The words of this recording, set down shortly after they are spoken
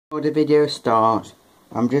Before the video starts,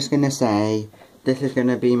 I'm just going to say this is going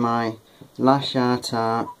to be my last shout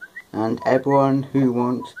out, and everyone who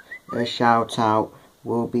wants a shout out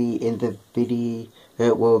will be in the video.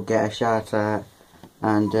 It will get a shout out,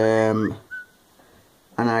 and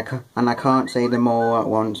I can't say them all at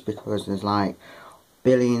once because there's like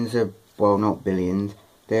billions of, well, not billions,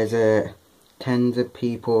 there's tens of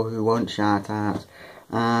people who want shout outs,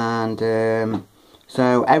 and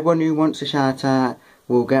so everyone who wants a shout out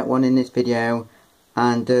will get one in this video.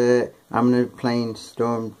 And I'm gonna play a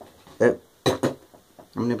song that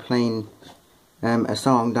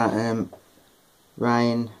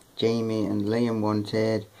Ryan, Jamie and Liam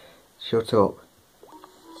wanted. Shut up.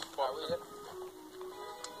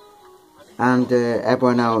 And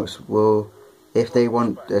everyone else will, if they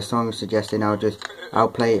want a song suggested, I'll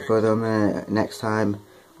play it for them next time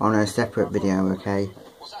on a separate video, okay?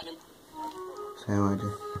 So I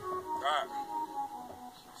just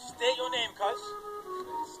state your name, cuz.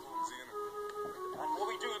 And what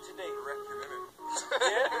we doing today?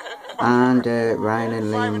 And Ryan and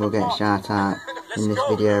Liam will get a shout out in this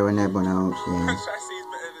video, and everyone else, yeah.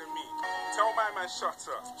 Tell my man shut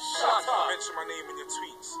up. Shut up. Mention my name in your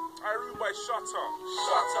tweets. I rude by shut up.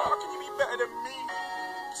 Shut up. How can you be better than me?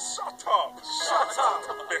 Shut up. Shut up.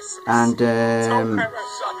 And Tell my man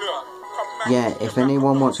shut up. yeah, if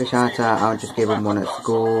anyone wants a shout out, I'll just give them one at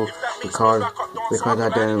school because I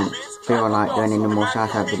don't feel like doing any more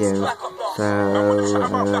shout out videos.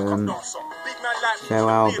 So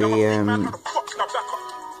I'll be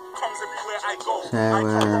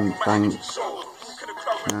thanks.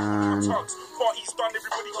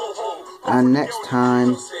 And next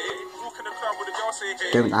time,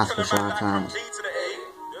 don't ask for shout outs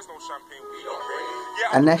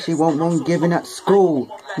unless you want one given at school,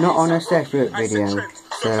 not on a separate video.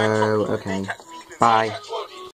 So okay, bye.